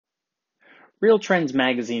Real Trends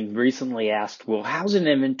magazine recently asked, will housing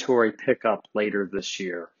inventory pick up later this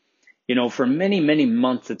year? For many, many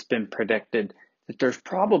months, it's been predicted that there's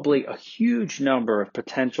probably a huge number of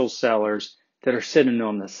potential sellers that are sitting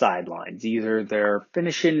on the sidelines. Either they're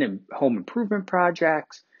finishing home improvement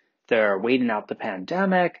projects, they're waiting out the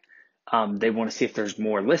pandemic, they want to see if there's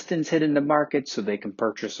more listings hitting the market so they can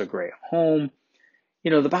purchase a great home.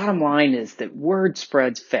 The bottom line is that word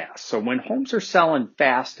spreads fast. So when homes are selling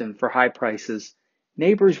fast and for high prices,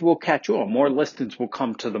 neighbors will catch on. More listings will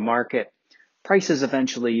come to the market. Prices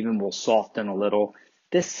eventually even will soften a little.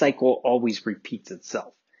 This cycle always repeats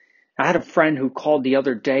itself. I had a friend who called the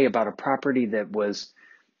other day about a property that was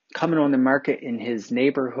coming on the market in his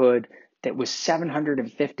neighborhood that was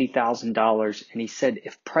 $750,000. And he said,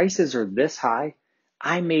 if prices are this high,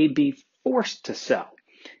 I may be forced to sell.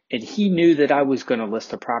 And he knew that I was going to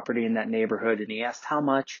list a property in that neighborhood, and he asked how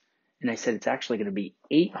much, and I said it's actually going to be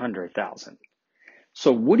 $800,000.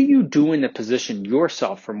 So what are you doing to position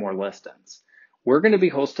yourself for more listings? We're going to be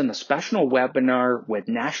hosting a special webinar with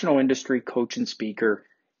national industry coach and speaker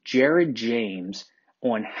Jared James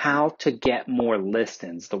on how to get more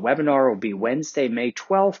listings. The webinar will be Wednesday, May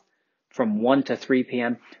 12th from 1 to 3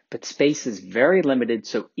 p.m., but space is very limited,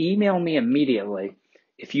 so email me immediately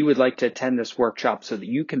if you would like to attend this workshop so that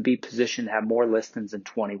you can be positioned to have more listings in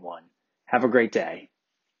 21. Have a great day.